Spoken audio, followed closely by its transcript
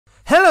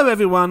Hello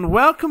everyone,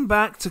 welcome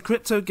back to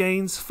Crypto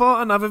Gains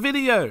for another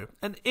video.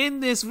 And in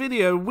this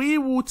video, we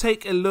will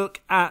take a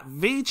look at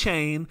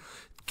VeChain,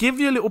 give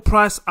you a little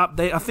price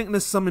update. I think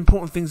there's some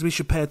important things we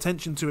should pay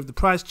attention to with the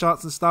price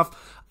charts and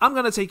stuff. I'm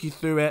going to take you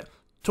through it,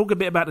 talk a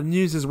bit about the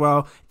news as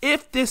well.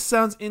 If this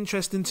sounds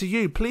interesting to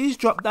you, please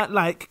drop that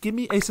like, give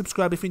me a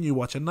subscribe if you're new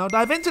watching, and I'll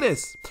dive into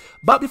this.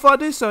 But before I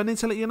do so, I need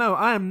to let you know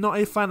I am not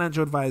a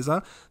financial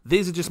advisor.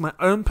 These are just my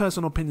own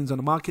personal opinions on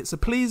the market, so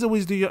please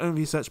always do your own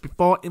research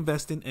before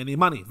investing any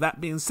money. That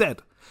being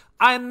said,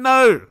 I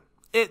know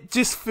it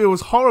just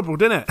feels horrible,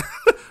 doesn't it?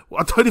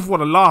 I don't even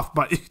want to laugh,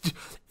 but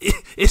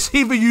it's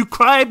either you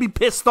cry and be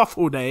pissed off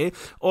all day,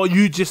 or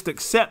you just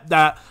accept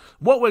that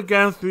what we're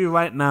going through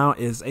right now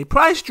is a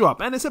price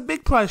drop, and it's a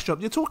big price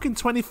drop. You're talking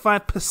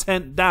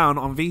 25% down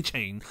on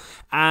VeChain,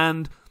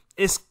 and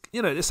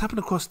it's happened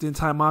across the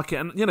entire market.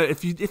 And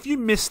if you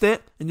missed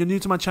it and you're new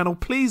to my channel,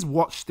 please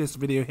watch this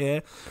video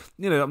here.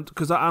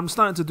 Because I'm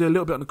starting to do a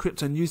little bit on the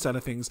crypto news side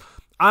of things.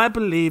 I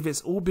believe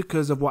it's all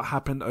because of what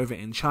happened over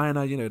in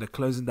China. They're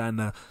closing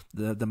down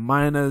the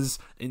miners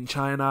in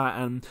China,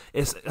 and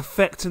it's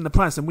affecting the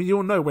price. And we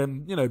all know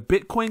when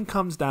Bitcoin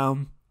comes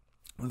down,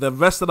 the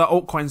rest of the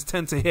altcoins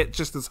tend to hit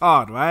just as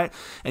hard, right?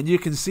 And you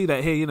can see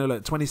that here,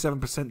 like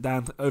 27%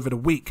 down over the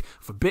week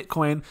for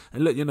Bitcoin.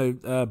 And look,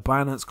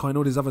 Binance Coin,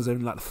 all these others are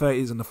in like the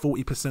 30s and the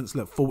 40%,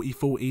 look,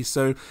 40.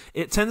 So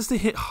it tends to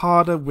hit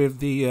harder with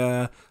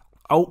the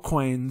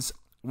altcoins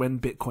when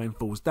Bitcoin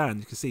falls down.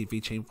 You can see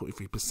VeChain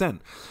 43%.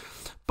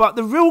 But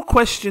the real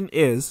question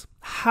is,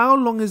 how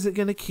long is it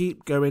going to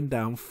keep going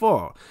down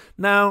for?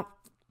 Now,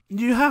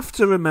 you have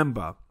to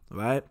remember,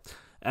 right?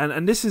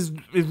 And this is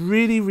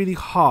really, really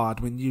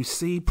hard when you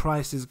see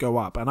prices go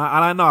up. And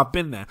I know I've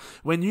been there.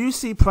 When you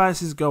see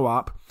prices go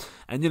up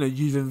and,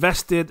 you've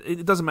invested,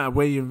 it doesn't matter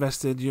where you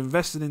invested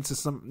into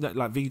something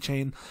like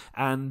VeChain,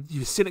 and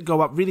you've seen it go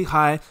up really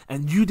high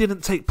and you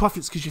didn't take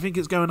profits because you think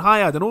it's going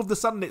higher. Then all of a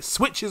sudden it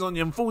switches on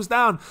you and falls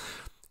down.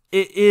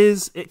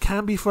 It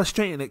can be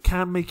frustrating. It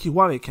can make you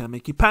worry. It can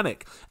make you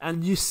panic.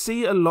 And you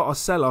see a lot of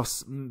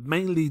sell-offs,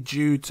 mainly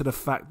due to the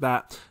fact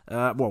that,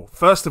 well,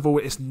 first of all,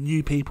 it's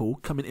new people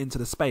coming into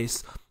the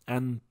space.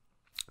 And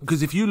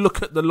because if you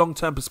look at the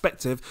long-term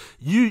perspective,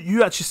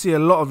 you actually see a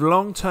lot of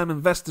long-term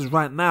investors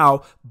right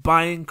now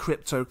buying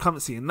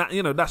cryptocurrency. And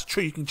that, that's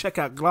true. You can check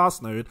out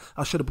Glassnode.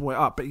 I should have brought it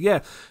up. But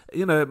yeah,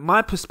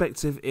 my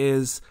perspective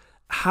is,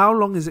 how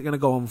long is it going to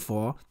go on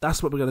for?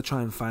 That's what we're going to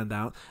try and find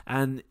out.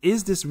 And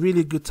is this really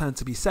a good time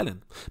to be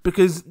selling?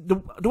 Because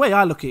the way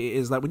I look at it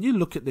is like, when you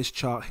look at this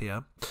chart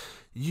here,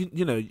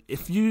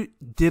 if you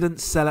didn't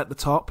sell at the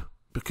top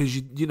because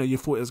you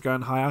thought it was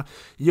going higher,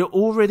 you're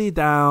already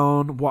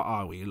down. What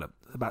are we? Look,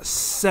 about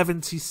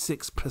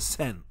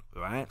 76%.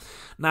 Right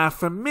now,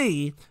 for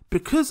me,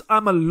 because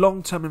I'm a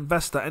long-term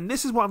investor, and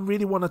this is what I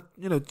really want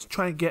to,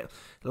 try and get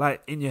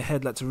like in your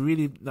head, like to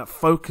really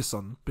focus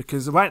on,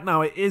 because right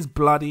now it is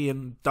bloody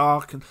and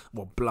dark and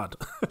blood,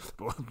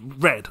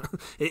 red.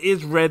 It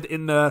is red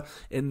in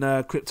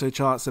the crypto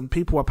charts, and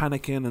people are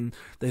panicking and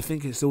they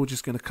think it's all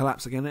just going to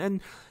collapse again.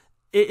 And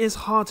it is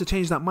hard to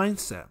change that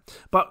mindset.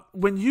 But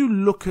when you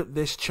look at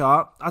this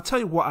chart, I'll tell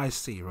you what I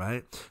see,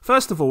 right?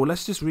 First of all,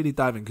 let's just really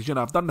dive in, because,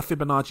 I've done the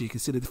Fibonacci. You can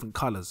see the different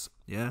colors,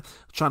 yeah?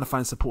 Trying to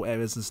find support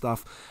areas and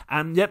stuff.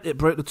 And, yep, it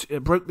broke this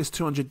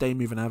 200-day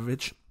moving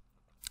average,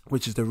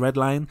 which is the red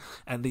line.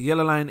 And the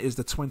yellow line is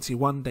the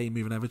 21-day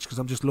moving average, because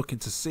I'm just looking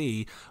to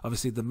see,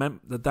 obviously,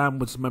 the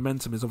downwards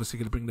momentum is obviously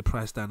going to bring the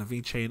price down of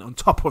VeChain on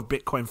top of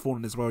Bitcoin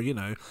falling as well,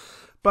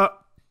 But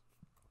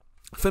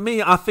for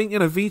me, I think,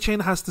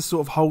 VeChain has to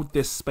sort of hold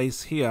this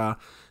space here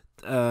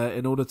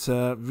in order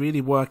to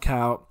really work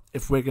out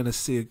if we're going to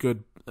see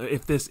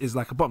if this is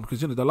like a bottom. Because,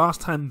 the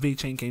last time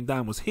VeChain came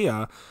down was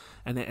here,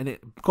 and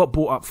it got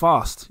bought up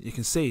fast, you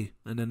can see.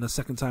 And then the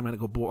second time it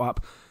got bought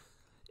up.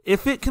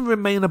 If it can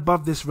remain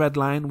above this red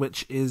line,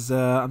 which is,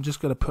 I'm just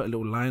going to put a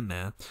little line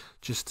there,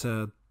 just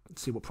to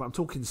see what, I'm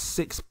talking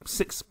 6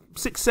 cents,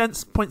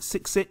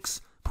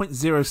 0.66.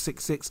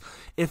 0.066.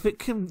 If it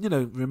can,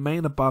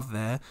 remain above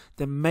there,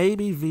 then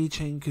maybe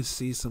VeChain could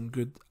see some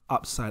good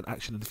upside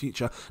action in the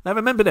future. Now,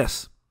 remember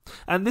this,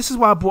 and this is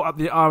why I brought up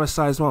the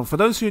RSI as well. For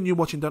those who are new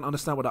watching, don't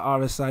understand what the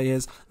RSI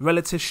is,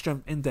 Relative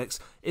Strength Index.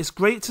 It's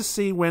great to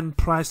see when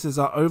prices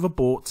are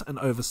overbought and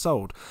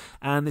oversold.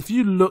 And if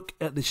you look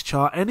at this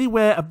chart,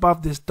 anywhere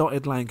above this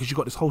dotted line, because you've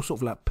got this whole sort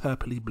of like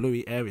purpley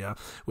bluey area,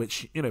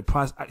 which,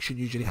 price action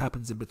usually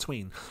happens in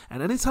between.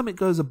 And anytime it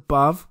goes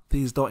above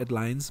these dotted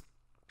lines,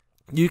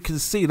 you can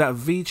see that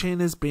VeChain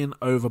is being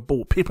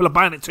overbought. People are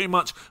buying it too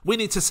much. We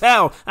need to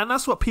sell. And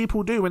that's what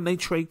people do when they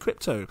trade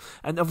crypto.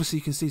 And obviously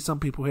you can see some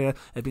people here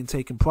have been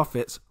taking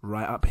profits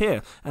right up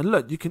here. And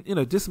look, you can,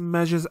 this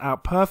measures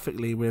out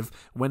perfectly with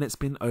when it's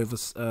been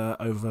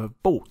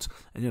overbought.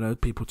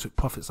 And, people took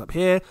profits up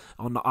here.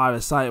 On the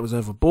RSI, it was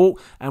overbought.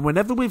 And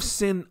whenever we've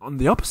seen on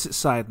the opposite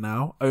side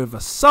now,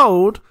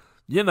 oversold,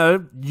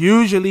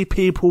 usually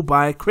people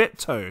buy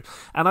crypto.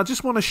 And I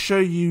just want to show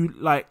you,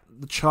 like,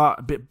 the chart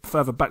a bit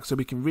further back so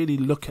we can really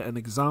look at an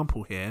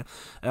example here.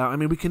 I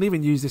mean, we can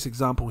even use this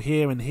example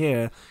here and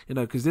here, you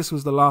know, because this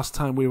was the last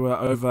time we were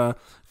over,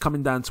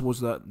 coming down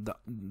towards the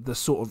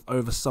sort of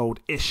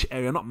oversold-ish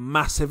area. Not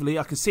massively.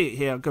 I can see it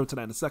here. I'll go to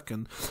that in a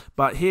second.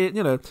 But here,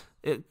 you know,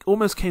 it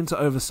almost came to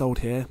oversold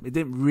here. It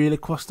didn't really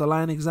cross the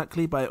line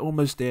exactly, but it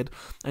almost did.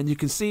 And you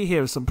can see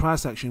here some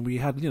price action. We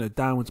had, you know,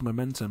 downwards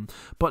momentum.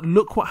 But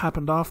look what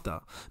happened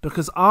after.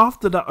 Because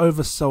after the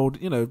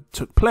oversold, you know,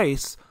 took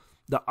place,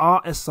 the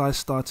RSI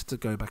started to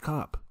go back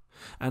up.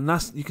 And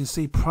that's, you can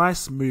see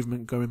price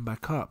movement going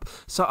back up.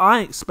 So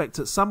I expect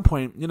at some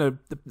point, you know,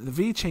 the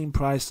VeChain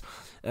price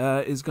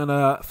is going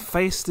to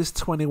face this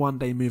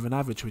 21-day moving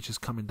average, which is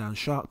coming down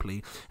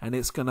sharply. And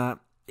it's going to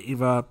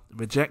either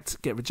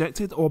get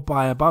rejected or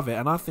buy above it.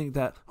 And I think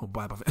that, or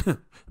buy above it,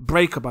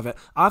 break above it.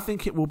 I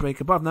think it will break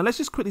above. Now let's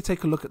just quickly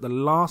take a look at the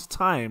last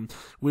time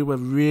we were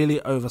really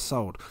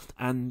oversold.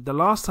 And the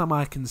last time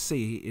I can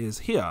see is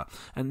here.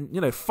 And, you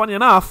know, funny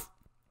enough,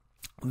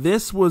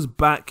 this was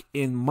back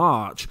in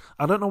March.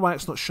 I don't know why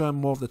it's not showing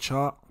more of the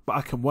chart, but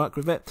I can work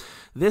with it.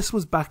 This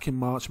was back in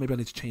March. Maybe I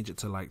need to change it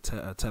to like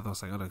Tether or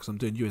something. I don't know, because I'm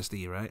doing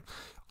USD, right?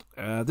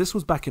 This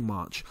was back in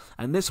March,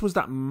 and this was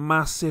that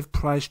massive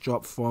price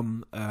drop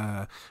from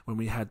when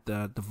we had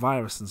the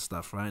virus and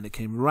stuff, right? And it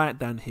came right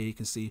down here. You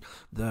can see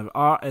the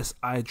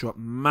RSI dropped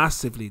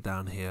massively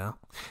down here,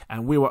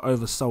 and we were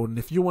oversold. And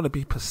if you want to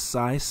be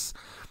precise,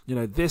 you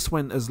know, this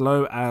went as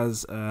low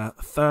as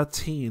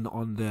 13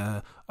 on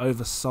the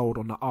oversold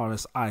on the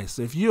RSI.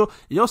 So if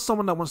you're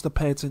someone that wants to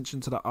pay attention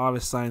to the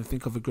RSI and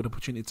think of a good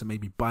opportunity to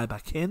maybe buy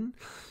back in,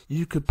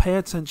 you could pay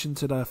attention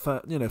to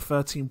the, you know,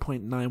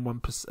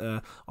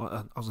 13.91%.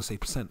 I was gonna say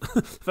percent,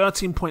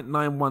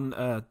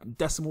 13.91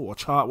 decimal or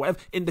chart, whatever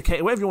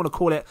indicator, whatever you want to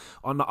call it,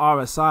 on the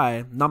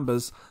RSI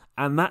numbers.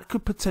 And that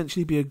could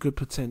potentially be a good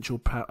potential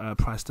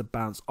price to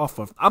bounce off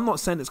of. I'm not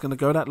saying it's going to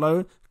go that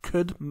low.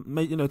 Could,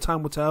 you know,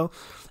 time will tell.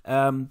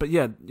 But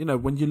yeah, you know,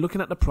 when you're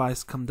looking at the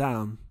price come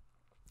down,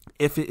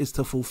 if it is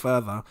to fall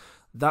further,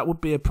 that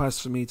would be a price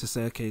for me to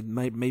say, okay,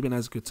 maybe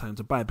now's a good time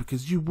to buy,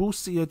 because you will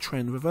see a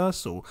trend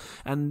reversal.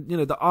 And, you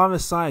know, the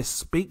RSI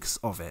speaks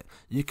of it.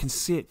 You can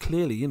see it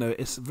clearly. You know,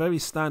 it's very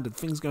standard.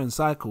 Things go in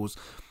cycles.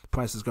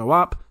 Prices go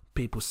up,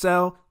 people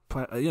sell.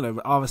 You know,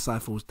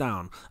 RSI falls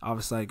down.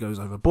 RSI goes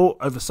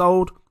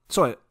oversold,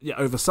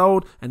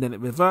 and then it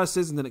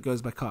reverses, and then it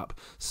goes back up.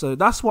 So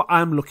that's what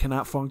I'm looking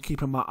at for. I'm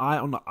keeping my eye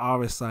on the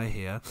RSI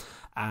here,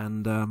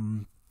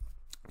 and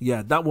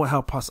yeah, that will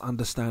help us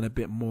understand a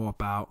bit more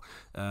about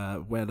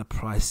where the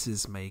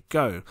prices may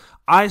go.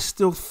 I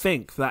still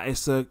think that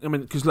it's I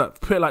mean, because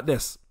look, put it like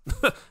this: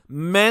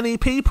 many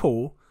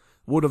people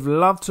would have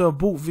loved to have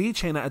bought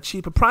VeChain at a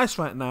cheaper price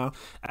right now.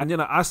 And, you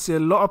know, I see a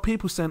lot of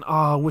people saying,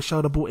 oh, I wish I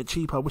would have bought it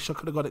cheaper. I wish I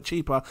could have got it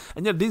cheaper.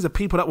 And, you know, these are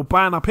people that were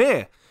buying up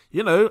here,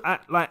 you know,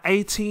 at like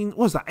 18, what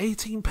was that,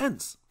 18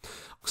 pence.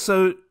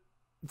 So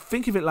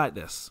think of it like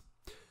this.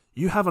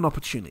 You have an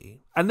opportunity,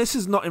 and this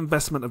is not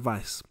investment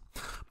advice,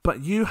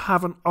 but you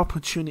have an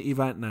opportunity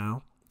right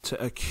now to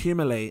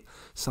accumulate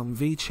some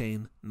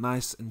VeChain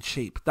nice and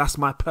cheap. That's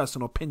my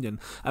personal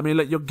opinion. I mean,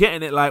 look, you're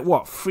getting it like,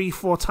 what,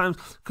 3-4 times?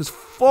 Because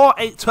 4,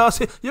 8,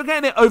 12, you're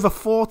getting it over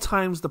 4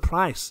 times the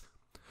price.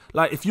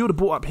 Like, if you would have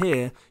bought up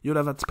here, you would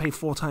have had to pay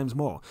 4 times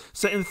more.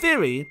 So in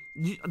theory,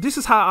 this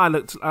is how I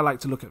like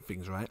to look at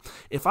things, right?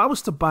 If I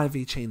was to buy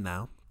VeChain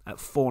now at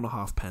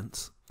 4.5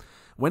 pence,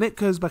 when it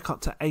goes back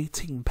up to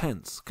 18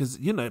 pence, because,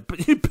 you know,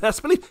 but you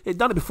best believe it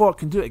done it before, it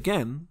can do it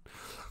again,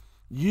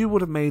 you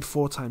would have made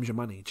 4 times your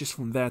money just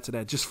from there to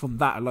there, just from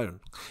that alone.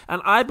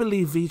 And I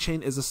believe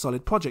VeChain is a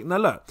solid project. Now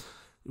look,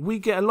 we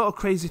get a lot of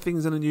crazy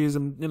things in the news,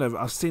 and, you know,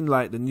 I've seen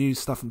like the news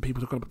stuff and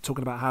people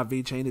talking about how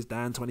VeChain is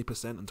down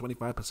 20% and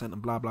 25%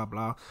 and blah, blah,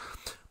 blah.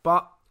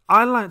 But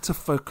I like to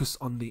focus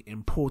on the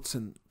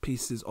important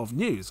pieces of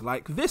news,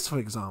 like this, for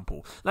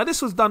example. Now,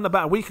 this was done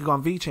about a week ago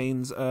on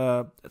VeChain's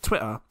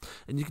Twitter,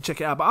 and you can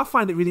check it out. But I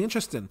find it really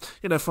interesting.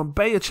 You know, from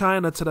Bay of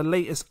China to the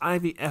latest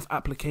IVF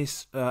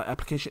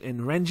application in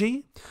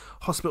Renji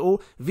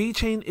Hospital,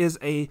 VeChain is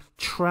a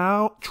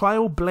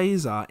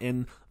trailblazer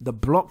in the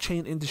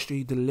blockchain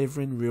industry,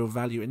 delivering real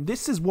value. And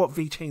this is what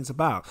VeChain's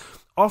about,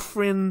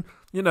 offering,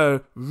 you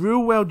know,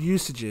 real world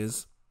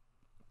usages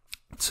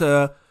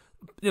to,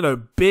 you know,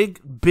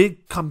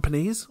 big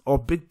companies or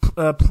big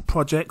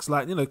projects,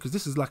 like, you know, because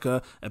this is like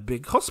a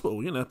big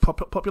hospital, you know,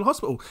 popular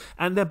hospital,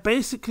 and they're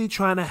basically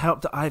trying to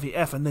help the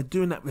IVF, and they're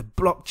doing that with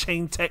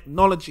blockchain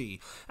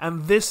technology.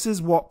 And this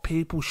is what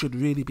people should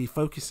really be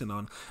focusing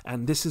on,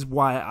 and this is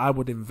why I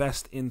would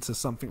invest into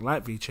something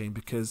like VeChain,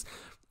 because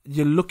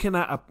you're looking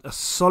at a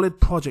solid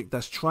project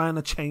that's trying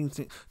to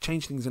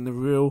change things in the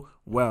real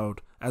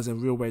world. as a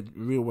real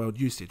world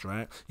usage,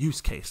 right?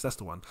 Use case, that's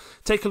the one.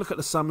 Take a look at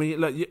the summary.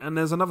 Look, and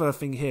there's another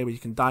thing here where you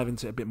can dive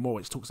into it a bit more,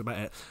 which talks about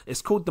it.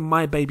 It's called the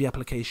My Baby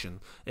application.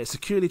 It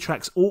securely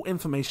tracks all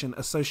information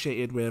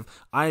associated with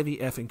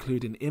IVF,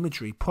 including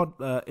imagery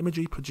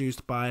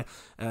produced by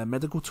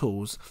medical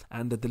tools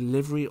and the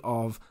delivery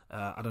of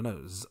I don't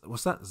know,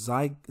 what's that,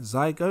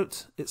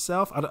 zygote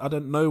itself. I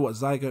don't know what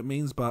zygote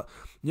means, but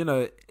you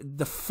know,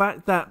 the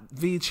fact that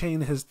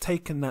VeChain has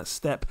taken that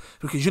step,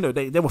 because you know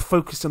they were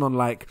focusing on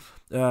like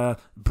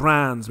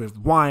brands with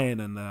wine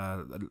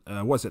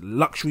and what's it,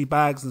 luxury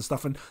bags and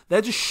stuff, and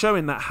they're just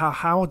showing that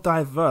how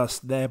diverse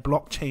their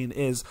blockchain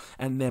is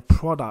and their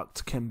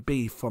product can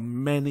be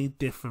from many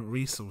different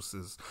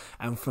resources.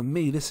 And for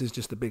me, this is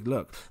just a big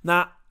look.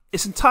 Now,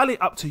 it's entirely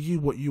up to you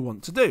what you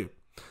want to do.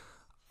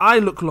 I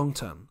look long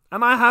term,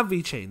 and I have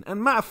VeChain.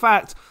 And matter of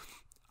fact,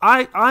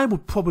 I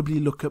would probably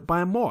look at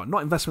buying more.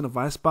 Not investment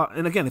advice, but,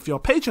 and again, if you're a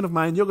patron of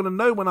mine, you're going to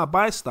know when I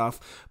buy stuff.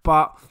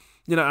 But,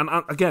 you know,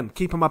 and again,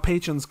 keeping my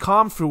patrons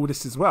calm through all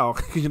this as well.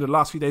 Because, you know, the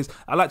last few days,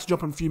 I like to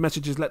drop them a few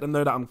messages, let them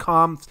know that I'm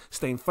calm,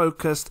 staying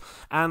focused.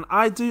 And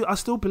I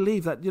still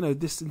believe that, you know,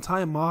 this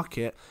entire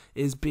market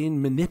is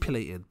being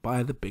manipulated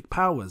by the big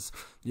powers.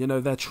 You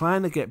know, they're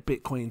trying to get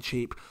Bitcoin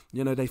cheap.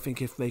 You know, they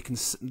think if they can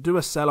do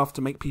a sell-off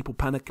to make people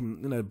panic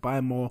and, you know, buy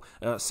more,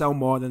 sell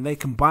more, then they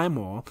can buy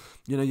more.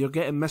 You know, you're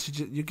getting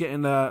messages, you're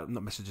getting, not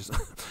messages,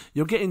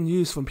 you're getting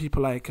news from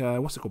people like,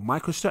 what's it called,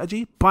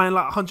 MicroStrategy, buying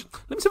like 100,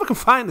 let me see if I can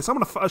find this. I'm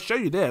going to show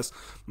you this.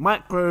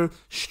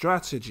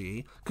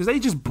 MicroStrategy, because they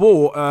just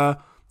bought,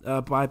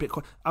 by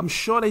Bitcoin. I'm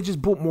sure they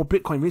just bought more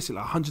Bitcoin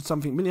recently, like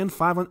 100-something million,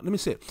 500, let me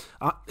see it.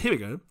 Here we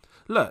go.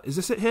 Look, is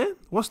this it here?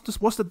 What's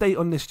the date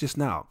on this just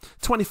now?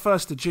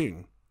 21st of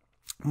June.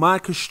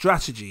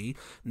 MicroStrategy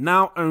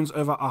now owns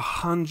over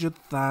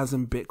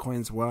 100,000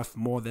 Bitcoins worth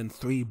more than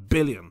 3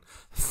 billion.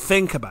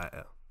 Think about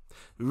it.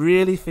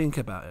 Really think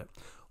about it.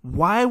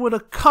 Why would a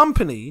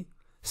company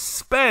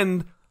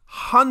spend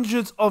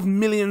hundreds of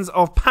millions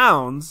of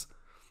pounds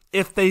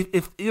if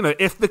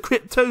the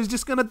crypto is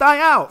just going to die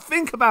out?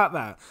 Think about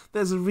that.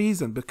 There's a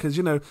reason, because,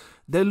 you know,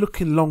 they're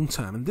looking long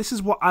term. And this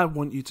is what I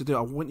want you to do.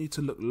 I want you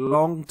to look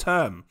long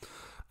term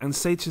and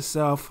say to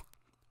yourself,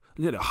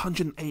 you know,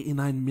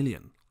 189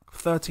 million,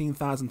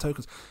 13,000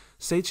 tokens.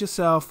 Say to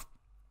yourself,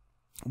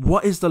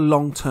 what is the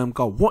long term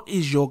goal? What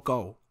is your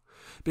goal?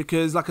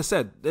 Because, like I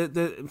said,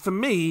 for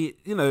me,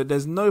 you know,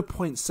 there's no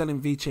point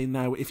selling VeChain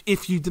now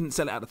if you didn't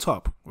sell it at the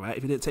top, right?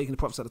 If you didn't take any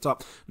profits at the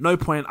top, no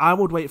point. I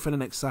would wait for the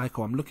next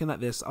cycle. I'm looking at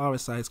this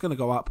RSI; it's going to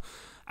go up,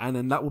 and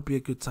then that would be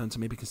a good time to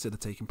maybe consider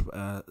taking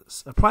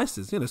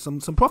prices, you know, some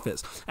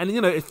profits. And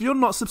you know, if you're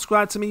not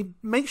subscribed to me,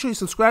 make sure you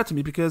subscribe to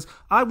me, because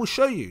I will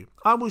show you.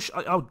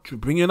 I'll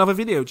bring you another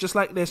video just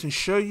like this and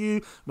show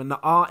you when the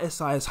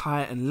RSI is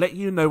high and let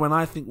you know when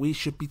I think we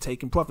should be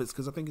taking profits,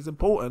 because I think it's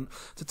important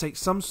to take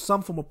some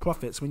form of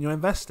profits when you're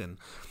investing.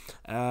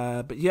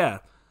 But yeah,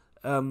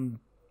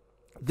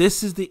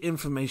 this is the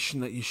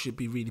information that you should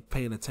be really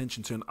paying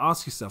attention to, and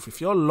ask yourself,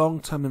 if you're a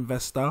long-term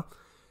investor,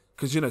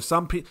 because, you know,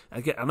 some people,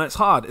 again, I know it's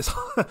hard.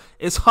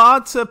 It's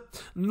hard to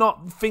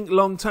not think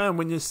long term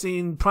when you're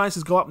seeing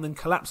prices go up and then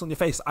collapse on your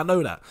face. I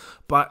know that.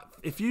 But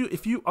if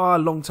you are a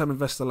long term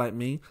investor like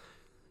me,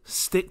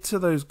 stick to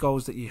those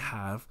goals that you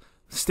have.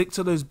 Stick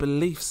to those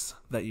beliefs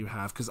that you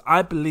have, because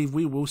I believe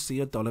we will see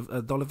a dollar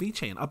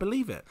VeChain. I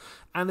believe it.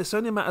 And it's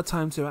only a matter of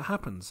time till it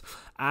happens.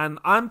 And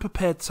I'm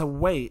prepared to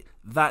wait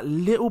that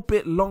little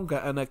bit longer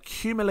and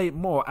accumulate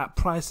more at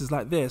prices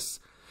like this,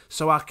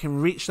 so I can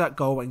reach that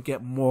goal and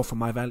get more for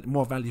my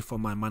more value for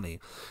my money.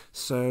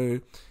 So,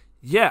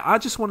 yeah, I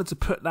just wanted to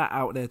put that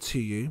out there to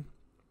you.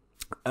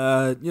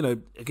 You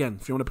know, again,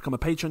 if you want to become a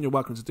patron, you're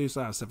welcome to do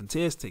so. I have 7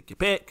 tiers, take your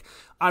pick.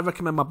 I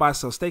recommend my buy,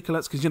 sell, stake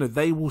alerts, because, you know,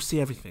 they will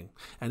see everything.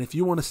 And if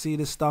you want to see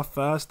this stuff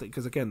first,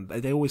 because again,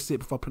 they always see it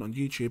before I put it on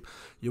YouTube,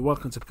 you're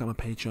welcome to become a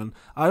patron.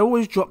 I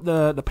always drop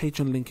the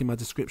patron link in my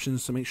description,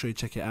 so make sure you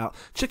check it out.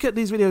 Check out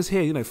these videos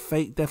here, you know,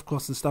 fake death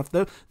costs and stuff.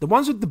 The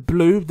ones with the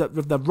blue,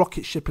 with the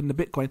rocket ship and the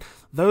Bitcoin,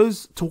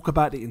 those talk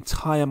about the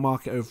entire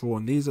market overall,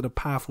 and these are the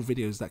powerful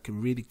videos that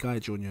can really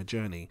guide you on your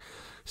journey.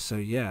 So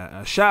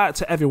yeah, shout out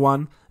to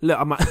everyone. Look,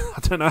 I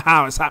don't know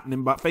how it's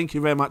happening, but thank you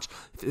very much.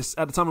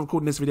 At the time of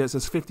recording this video, it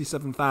says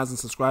 57,000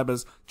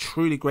 subscribers.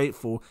 Truly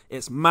grateful.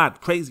 It's mad,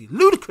 crazy,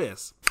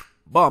 ludicrous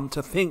bomb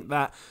to think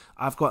that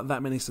I've got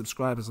that many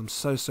subscribers. I'm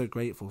so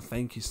grateful.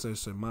 Thank you so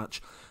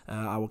much.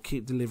 I will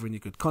keep delivering you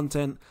good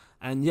content.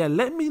 And yeah,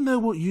 let me know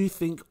what you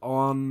think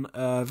on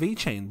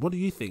VeChain. What do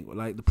you think?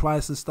 Like the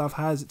price and stuff,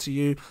 how is it to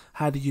you?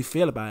 How do you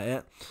feel about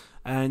it?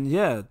 And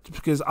yeah,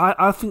 because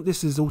I think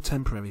this is all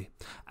temporary.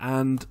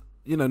 And,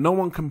 you know, no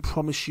one can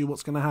promise you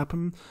what's going to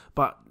happen.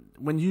 But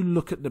when you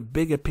look at the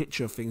bigger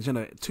picture of things, you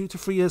know, 2 to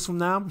 3 years from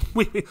now,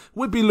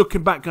 we'd be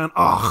looking back going,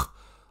 oh,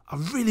 I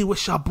really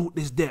wish I bought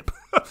this dip.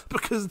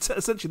 Because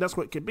essentially that's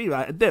what it could be,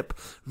 right? A dip.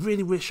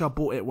 Really wish I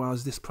bought it while I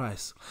was this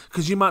price.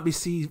 Because you might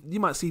see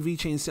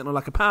VeChain sitting on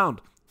like £1,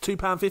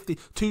 £2.50,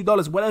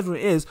 $2, whatever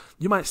it is.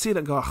 You might see it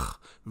and go, oh,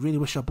 really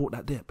wish I bought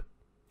that dip.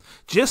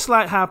 Just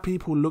like how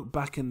people look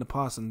back in the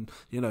past and,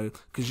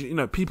 because,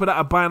 people that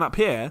are buying up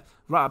here,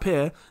 right up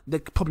here, they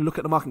probably look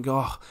at the market and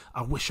go, oh,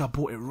 I wish I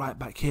bought it right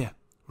back here,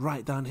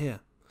 right down here.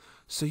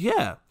 So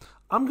yeah,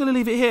 I'm going to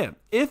leave it here.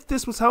 If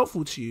this was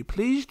helpful to you,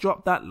 please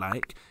drop that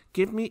like.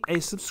 Give me a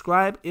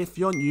subscribe if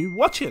you're new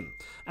watching.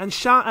 And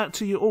shout out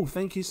to you all.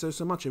 Thank you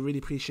so much. I really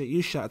appreciate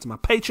you. Shout out to my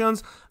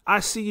patrons.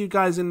 I see you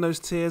guys in those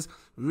tiers.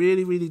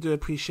 Really, really do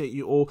appreciate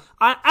you all.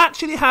 I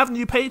actually have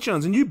new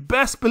patrons, and you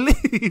best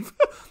believe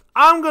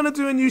I'm going to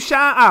do a new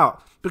shout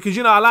out. Because,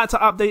 I like to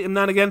update them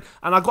now and again.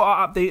 And I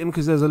got to update them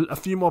because there's a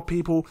few more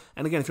people.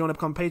 And again, if you want to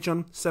become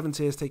Patreon, 7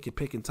 tiers, take your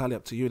pick, entirely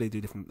up to you. They do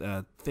different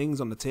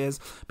things on the tiers.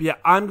 But yeah,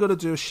 I'm going to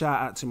do a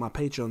shout out to my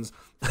patrons.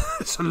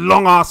 It's a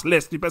long ass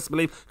list, you best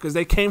believe. Because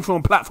they came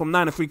from platform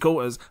 9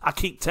 3/4. I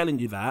keep telling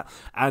you that.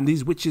 And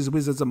these witches,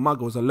 wizards, and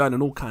muggles are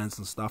learning all kinds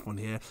of stuff on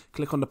here.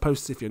 Click on the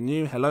posts if you're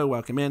new. Hello,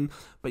 welcome in.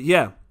 But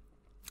yeah,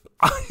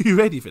 are you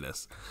ready for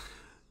this?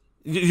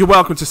 You're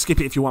welcome to skip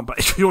it if you want, but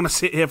if you want to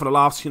sit here for the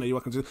laughs, you're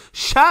welcome to.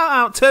 Shout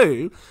out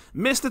to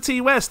Mr.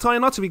 T West, Toy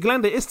Notary,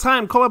 Glenda, It's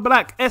Time, Cora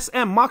Black,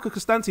 SM, Marco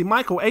Costanti,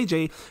 Michael,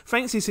 AJ,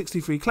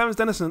 Frank-C63, Clarence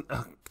Dennison,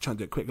 trying to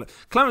do it quickly.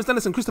 Clarence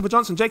Dennison, Christopher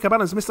Johnson, Jacob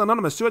Adams, Mr.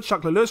 Anonymous, Stuart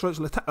Chuckler, Lewis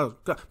Roach,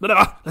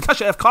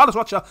 Natasha F. Carlos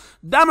Watcher,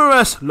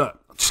 Damaris, look.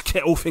 Just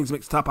get all things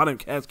mixed up. I don't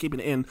care. It's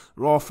keeping it in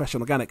raw, fresh,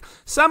 and organic.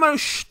 Samo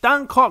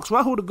Stan Cox,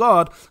 Rahul the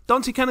God,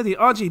 Dante Kennedy,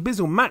 RG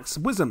Bizzle, Max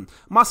Wisdom,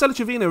 Marcelo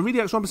Trevino, Reedy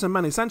X Robinson,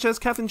 Manny Sanchez,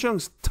 Catherine Chung,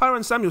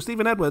 Tyron Samuel,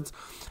 Stephen Edwards,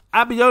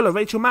 Abiola,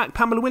 Rachel Mack,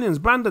 Pamela Williams,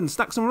 Brandon,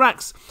 Stacks and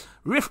Racks,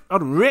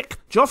 Rick,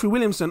 Geoffrey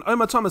Williamson,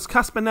 Omar Thomas,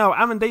 Casper Nell,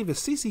 Aaron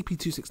Davis,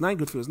 CCP269,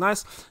 good feels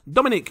nice,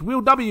 Dominic,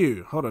 Will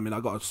W. Hold on a minute,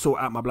 I got to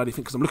sort out my bloody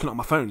thing because I'm looking at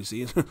my phone, you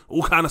see.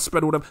 All kind of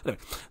spread all them.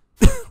 Anyway.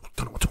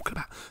 Don't know what I'm talking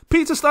about.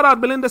 Peter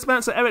Stoddard, Belinda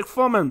Spencer, Eric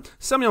Foreman,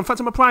 Semyon,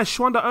 Fatima Price,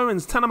 Shwanda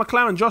Owens, Tanner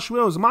McLaren, Josh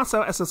Wills,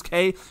 Marcel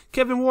SSK,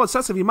 Kevin Ward,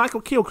 Sasavi, Michael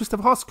Keel,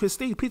 Christopher Hoss,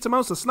 Christine, Peter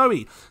Moser,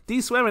 Snowy, D.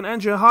 Swearing,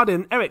 Andrew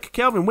Hardin, Eric,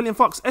 Kelvin, William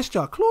Fox,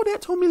 Escher,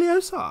 Claudette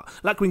Tomiliosa,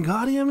 like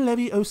Wingardium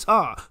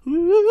Leviosa.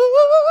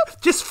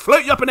 Just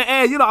float you up in the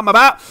air, you know what I'm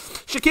about.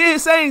 Shakir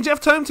Hussain, Jeff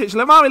Tomtich,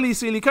 Lamar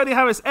Elise, Cody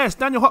Harris, S,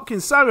 Daniel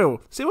Hopkins,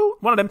 Cyril,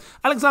 one of them,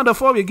 Alexander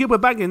Fourier,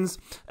 Gilbert Baggins,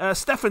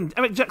 Stefan,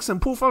 Eric Jackson,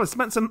 Paul Forrest,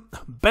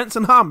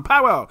 Benson Hum,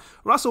 Powell,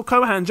 Russell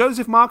Cohan,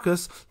 Joseph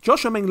Marcus,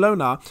 Joshua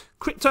Menglona,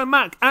 Crypto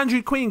Mac,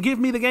 Andrew Queen, Give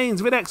Me the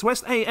Gains, Videx,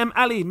 West A, M.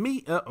 Ali,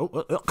 me,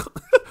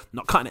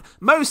 not cutting it,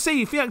 Mo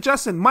C, Fiat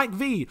Justin, Mike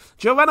V,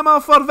 Geronimo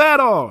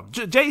Forvero,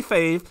 J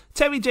Fave,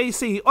 Terry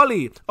JC,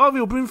 Ollie,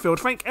 Orville Broomfield,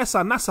 Frank Essa,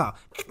 NASA,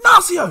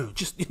 Ignacio,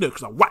 just,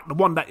 because I whacked the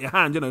wand at your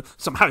hand,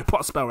 some Harry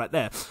Potter spell right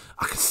there.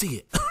 I can see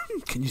it.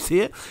 Can you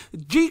see it?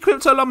 G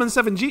Crypto Loman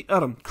 7,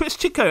 Chris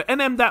Chico,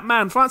 NM That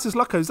Man, Francis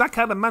Loco, Zach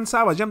Adam,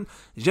 Mansawa,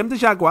 Jem de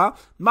Jaguar,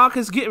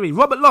 Marcus Gittery,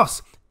 Robert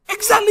Loss,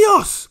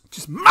 Exalios!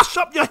 Just mash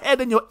up your head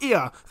and your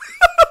ear.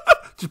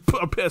 Just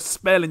put a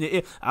spell in your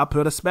ear. I'll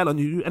put a spell on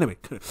you. Anyway,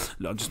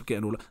 look, I'm just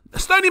getting all that.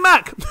 Stony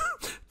Mac!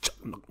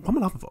 What am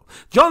I laughing for?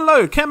 John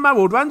Lowe, Ken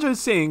Marrold, Ranjo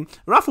Singh,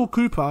 Raffle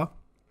Cooper,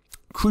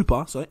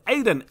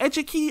 Aiden,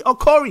 Ejiki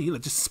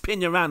Okori, just spin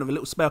you around with a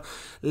little spell.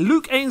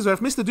 Luke Ainsworth,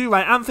 Mr.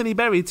 Do-Right, Anthony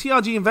Berry,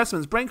 TRG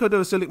Investments, Branko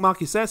Durasulik,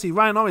 Marky Cersei,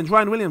 Ryan Orange,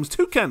 Ryan Williams,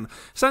 Toucan,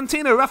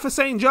 Santino, Rafa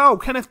St. Joel,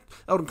 Kenneth,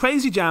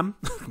 Crazy Jam,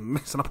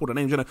 mixing up all the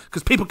names,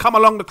 because people come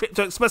along the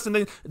Crypto Express and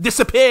they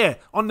disappear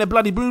on their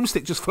bloody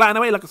broomstick, just flying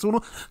away like a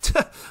sauna.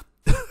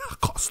 I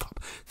can't stop.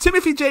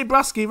 Timothy J.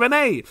 Brusky,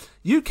 Renee,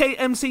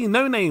 UKMC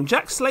No Name,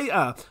 Jack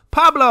Slater,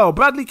 Pablo,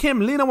 Bradley Kim,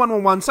 Lena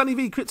 111, Sunny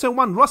V, Crypto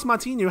 1, Ross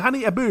Martino,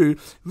 Hani Abu,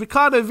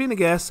 Ricardo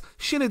Vinegas,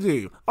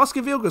 Shinadu,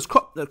 Oscar Vilgas,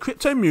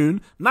 Crypto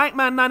Moon,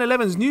 Nightman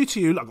 911's new to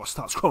you. I've got to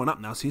start scrolling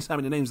up now, see how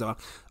many names there are.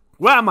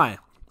 Where am I?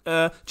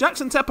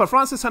 Jackson Tepper,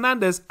 Francis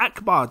Hernandez,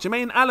 Akbar,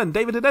 Jermaine Allen,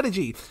 David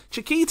Adedeji,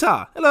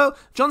 Chiquita, hello,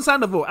 John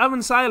Sandoval,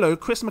 Aaron Silo,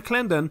 Chris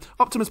McClendon,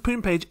 Optimus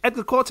Poompage,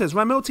 Edgar Cortez,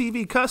 Ramil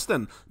TV,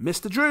 Kirsten,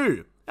 Mr.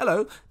 Drew,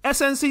 hello,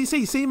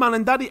 SNCC, Seaman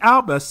and Daddy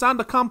Albert,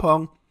 Sander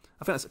Kampong,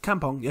 I think that's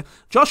Kampong, yeah,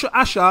 Joshua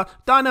Asher,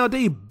 Daniel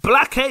D,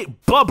 Black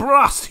 8, Bob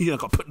Ross, got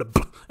to put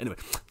the, anyway,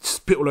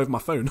 spit all over my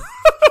phone.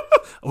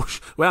 Oh,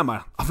 where am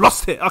I? I've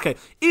lost it. Okay.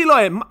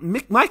 Eloy,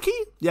 Mikey?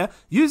 Yeah.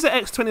 User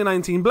X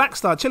 2019,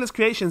 Blackstar, Chillers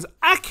Creations,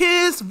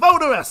 Akis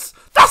Voderus.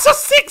 That's a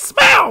sick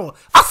spell.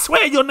 I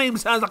swear your name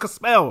sounds like a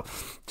spell.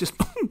 Just,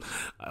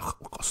 I've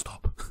got to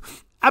stop.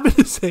 Abin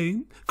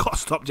Hussain, gotta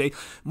stop, Jay.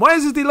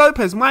 Moises D.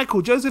 Lopez,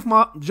 Michael, Joseph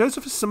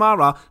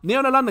Samara,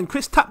 Neona London,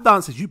 Chris Tap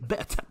Dances. You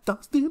better tap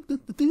dance.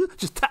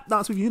 Just tap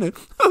dance with you,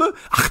 What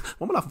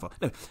am I laughing for?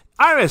 No.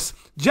 Iris,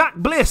 Jack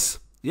Bliss.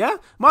 Yeah?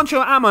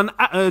 Montreal Ammon,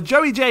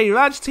 Joey J,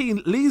 Raj T,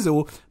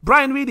 Liesel,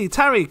 Brian Reedy,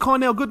 Terry,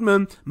 Cornell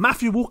Goodman,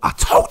 Matthew Walker. I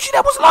told you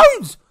there was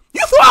loads!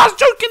 You thought I was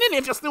joking in it.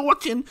 If you're still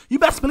watching, you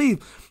best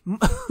believe.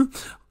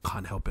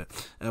 Can't help it.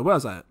 Where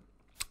was I at?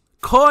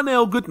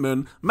 Cornell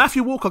Goodman,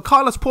 Matthew Walker,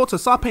 Carlos Porter,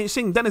 Sarpaint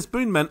Singh, Dennis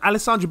Boonman,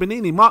 Alessandro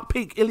Benini, Mark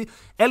Peake,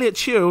 Elliot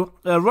Chiu,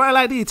 Royal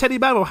ID, Teddy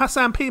Barrel,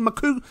 Hassan P,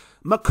 Makuga?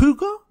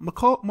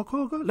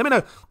 Let me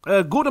know.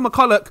 Gordon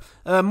McCulloch,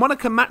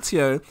 Monica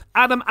Matteo,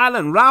 Adam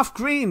Allen, Ralph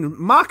Green,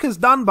 Marcus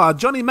Dunbar,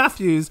 Johnny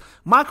Matthews,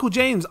 Michael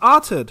James,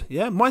 Arted,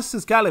 yeah,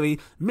 Moisters Gallery,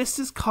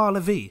 Mrs. Carla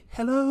V.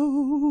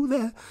 Hello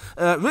there.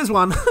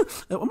 Rizwan,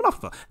 what am I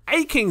laughing for?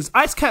 A-Kings,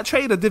 Ice Cat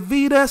Trader,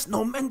 Davidas,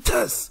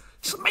 Nomentus.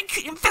 Just make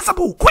it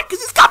invisible, quick,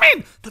 because it's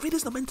coming!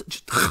 Davidas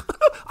Nomentus.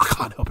 I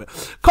can't help it.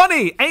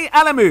 Connie, A.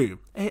 Alamu,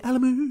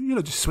 you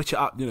know, just switch it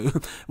up, you know.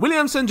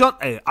 Williamson John,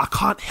 I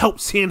can't help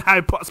seeing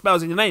Harry Potter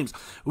spells in your names.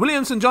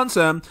 Williamson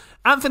Johnson,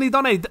 Anthony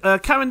Donne,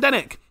 Karen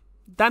Danek,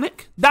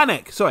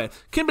 sorry.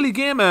 Kimberly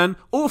Gearman,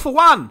 all for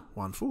one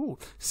for all.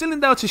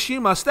 Cylinder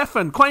Tashima,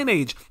 Stefan,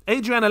 Coinage,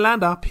 Adriana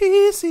Landa,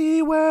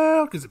 PC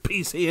World, because it's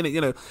PC in it, you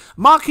know.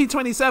 Marky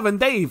 27,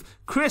 Dave,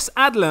 Chris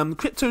Adlam,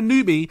 Crypto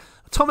Newbie,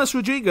 Thomas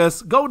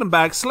Rodriguez, Golden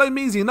Bag, Slow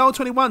Measy, Noel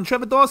 21,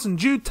 Trevor Dawson,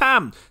 Jude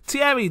Tam,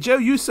 Thierry, Joe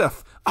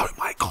Youssef. Oh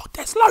my god,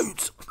 there's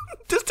loads.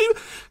 Just do.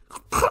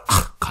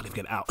 Can't even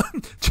get it out.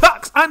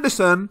 Chucks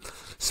Anderson,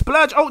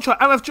 Splurge Ultra,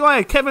 Arif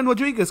Joy, Kevin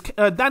Rodriguez,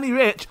 Danny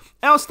Rich,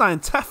 Elstein,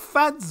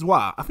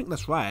 Tefadzwa. I think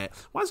that's right.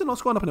 Why is it not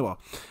scrolling up anymore?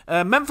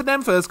 Memphis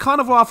Demphers,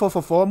 Carnivore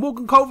 444,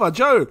 Morgan Culver,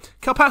 Joe,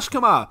 Kalpash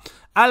Kumar,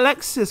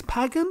 Alexis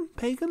Pagan,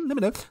 let me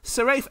know.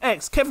 Saraif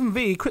X, Kevin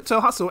V, Crypto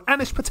Hustle,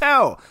 Anish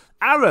Patel,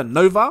 Aaron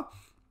Nova.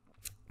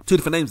 Two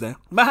different names there.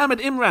 Mohammed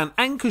Imran,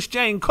 Ankush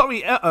Jain,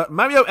 Corey,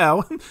 Mario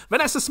L,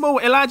 Vanessa Small,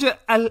 Elijah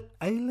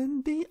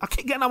Ailendi. I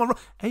keep getting that one wrong.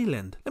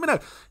 Ailand. Let me know.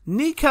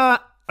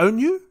 Nika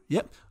Onyu.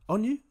 Yep.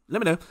 Onyu.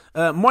 Let me know.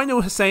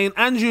 Moinul Hussein,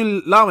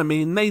 Andrew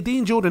Lawami,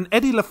 Nadine Jordan,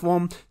 Eddie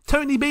Laforme,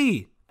 Tony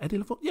B. Eddie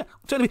Laforme? Yeah.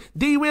 Tony B.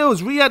 D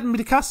Wheels, Riyad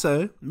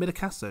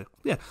Midicasso.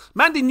 Yeah.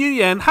 Mandy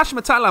Nguyen,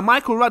 Hashmatala,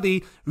 Michael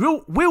Ruddy,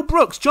 Will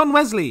Brooks, John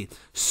Wesley,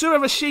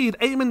 Surah Rashid,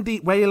 Eamon D.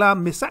 Whaler,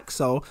 Miss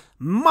Axel,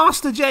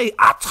 Master J.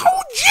 I told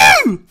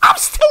you! I'm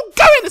still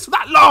going! It's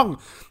that long!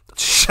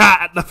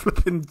 Shout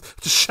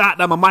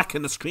down my mic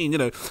in the screen, you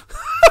know.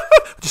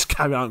 Just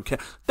carry on, I don't care.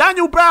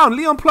 Daniel Brown,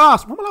 Leon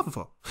Plas. What am I laughing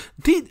for?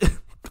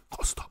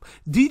 Stop.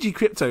 DG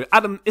Crypto,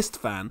 Adam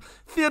Istvan,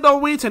 Theodore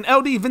Wheaton,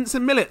 LD,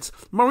 Vincent Millett,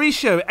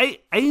 Mauricio,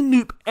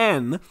 Anoop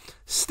N,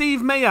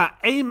 Steve Mayer,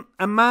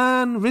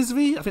 Aman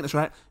Rizvi, I think that's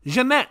right,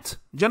 Janetta,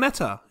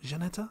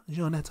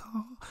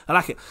 I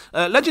like it,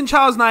 Legend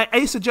Charles Knight,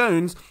 Asa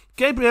Jones,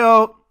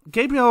 Gabriel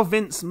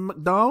Vince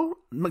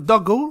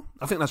McDougall,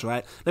 I think that's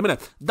right. Let me know.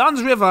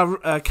 Duns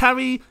River,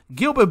 Carrie,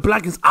 Gilbert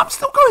Blaggins. I'm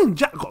still going.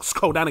 Jack got to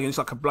scroll down again. It's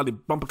like a bloody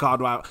bumper card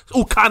route. It's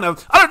all kind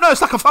of, I don't know.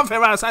 It's like a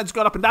funfair outside, just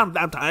going up and down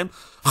time.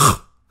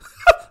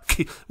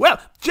 Okay, well,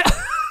 I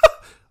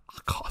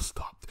can't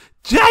stop.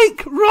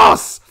 Jake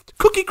Ross,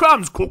 Cookie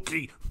Crumbs,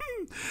 Cookie.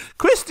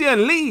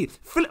 Christian Lee,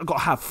 Philip, I've got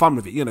to have fun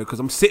with it, you know, because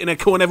I'm sitting there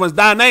calling everyone's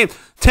damn name.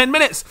 10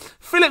 minutes.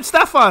 Philip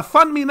Stafford,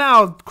 Fund Me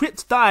Now,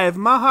 Crypt Dive,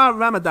 Maha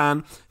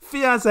Ramadan,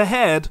 Fiaz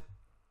Ahead,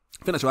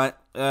 I think that's right.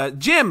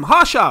 Jim,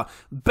 Harsha,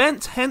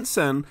 Bent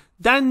Henson,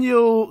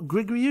 Daniel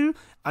Grigoriou,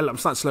 I'm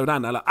starting to slow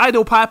down now.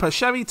 Idle Piper,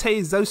 Sherry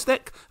Tay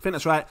Zostek, I think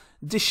that's right.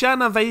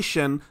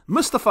 Dishanovation,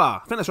 Mustafa,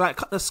 I think that's right.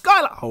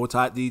 Skylark, hold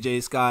tight,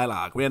 DJ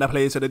Skylark. We're in a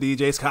place with the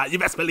DJ Skylark. You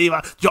best believe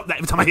I drop that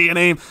every time I hear your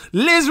name.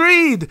 Liz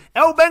Reed,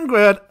 El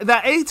Bengrad,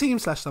 that A-Team /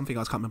 something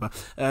else, can't remember.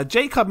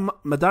 Jacob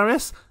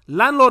Madaris,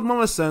 Landlord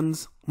Morrison,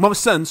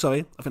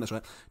 sorry, I think that's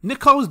right.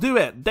 Nicole's Do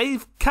It,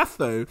 Dave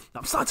Catho,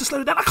 I'm starting to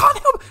slow down, I can't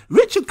help it.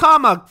 Richard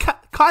Karma,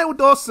 Kyle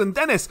Dawson,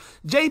 Dennis,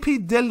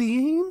 JP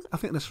Deline, I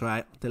think that's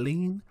right,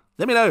 Deline.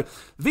 Let me know.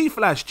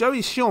 V-Flash,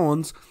 Joey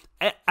Shawns,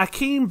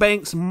 Akeem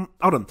Banks,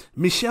 hold on,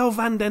 Michelle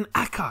Van Den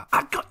Acker,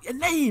 I got your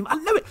name, I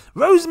know it.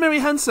 Rosemary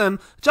Hanson,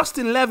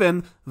 Justin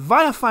Levin,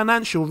 Via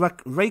Financial,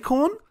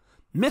 Raycorn,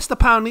 Mr.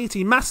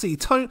 Pauniti, Massey,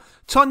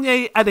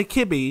 Tonye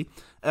Adekibi,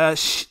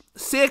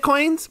 Sear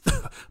Coins,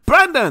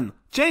 Brandon,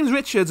 James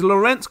Richards,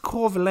 Laurent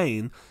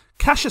Corvalane,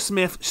 Kasha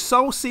Smith,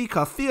 Soul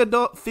Seeker,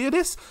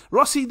 Theodis,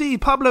 Rossi D,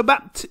 Pablo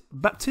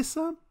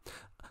Baptista,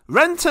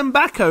 Renton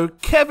Bacco,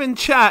 Kevin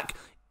Chack,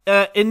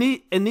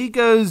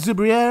 Inigo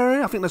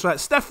Zubriere, I think that's right,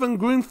 Stefan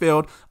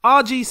Grunfield,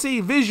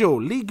 RGC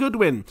Visual, Lee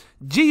Goodwin,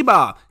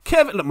 G-Bar,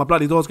 Kevin, look, my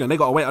bloody door's going, they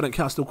got to wait, I don't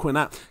care, I'm still calling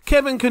that,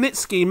 Kevin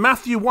Konitsky,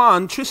 Matthew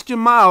Wan, Tristan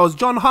Miles,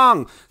 John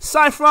Hung,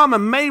 Saif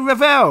Rahman, May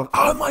Ravel,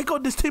 oh my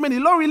god, there's too many,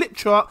 Laurie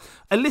Littrot,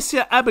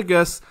 Alicia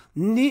Abagus,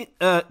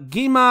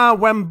 Gima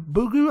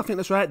Wambugu, I think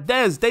that's right,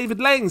 Des, David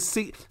Lane,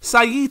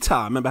 Sayita,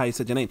 I remember how you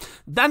said your name,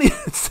 Danny,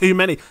 too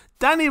many,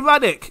 Danny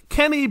Ruddick,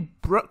 Kenny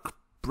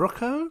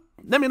Brocco,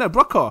 let me know,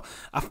 Brokaw,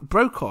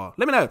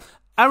 let me know,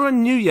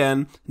 Aaron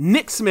Nguyen,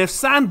 Nick Smith,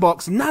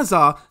 Sandbox,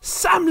 Nazar,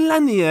 Sam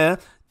Lanier,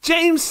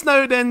 James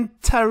Snowden,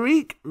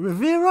 Tariq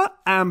Rivera,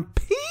 and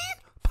P.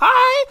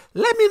 Pie,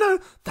 let me know,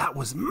 that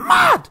was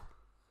mad,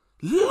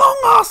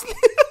 long ass,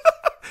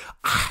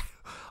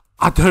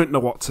 I don't know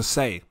what to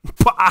say,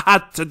 but I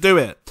had to do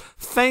it.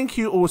 Thank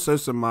you all so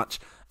much,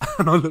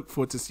 and I look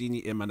forward to seeing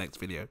you in my next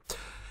video.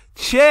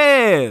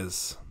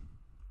 Cheers!